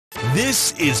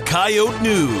This is Coyote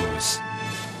News.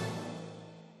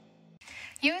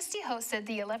 USD hosted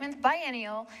the 11th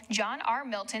Biennial John R.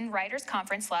 Milton Writers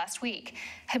Conference last week.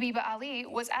 Habiba Ali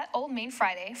was at Old Main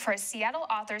Friday for a Seattle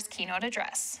author's keynote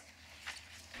address.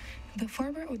 The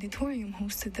Farber Auditorium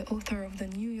hosted the author of the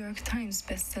New York Times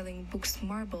best-selling books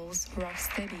Marbles,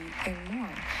 Rocksteady, and more.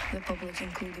 The public,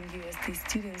 including USD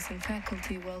students and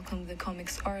faculty, welcomed the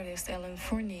comics artist Ellen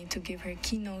Forney to give her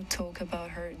keynote talk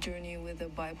about her journey with the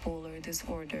bipolar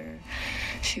disorder.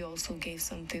 She also gave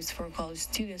some tips for college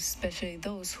students, especially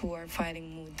those who are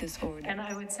fighting mood disorders. And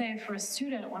I would say for a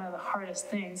student, one of the hardest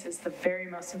things is the very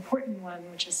most important one,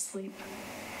 which is sleep.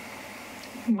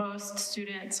 Most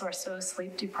students are so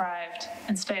sleep deprived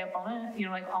and stay up all night,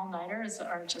 like all-nighters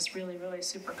are just really, really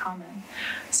super common.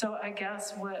 So I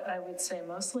guess what I would say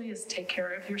mostly is take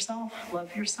care of yourself,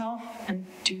 love yourself, and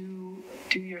do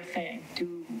your thing,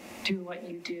 do what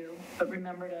you do, but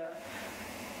remember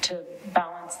to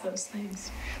balance those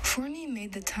things. Forney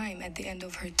made the time at the end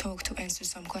of her talk to answer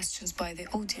some questions by the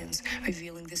audience,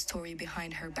 revealing the story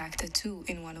behind her back tattoo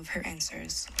in one of her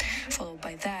answers. Followed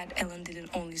by that, Ellen didn't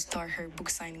only start her book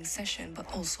signing session,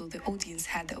 but also the audience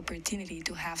had the opportunity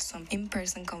to have some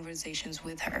in-person conversations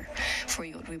with her. For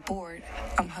Coyote Report,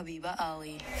 I'm Habiba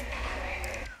Ali.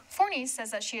 Forney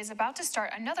says that she is about to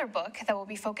start another book that will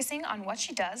be focusing on what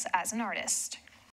she does as an artist.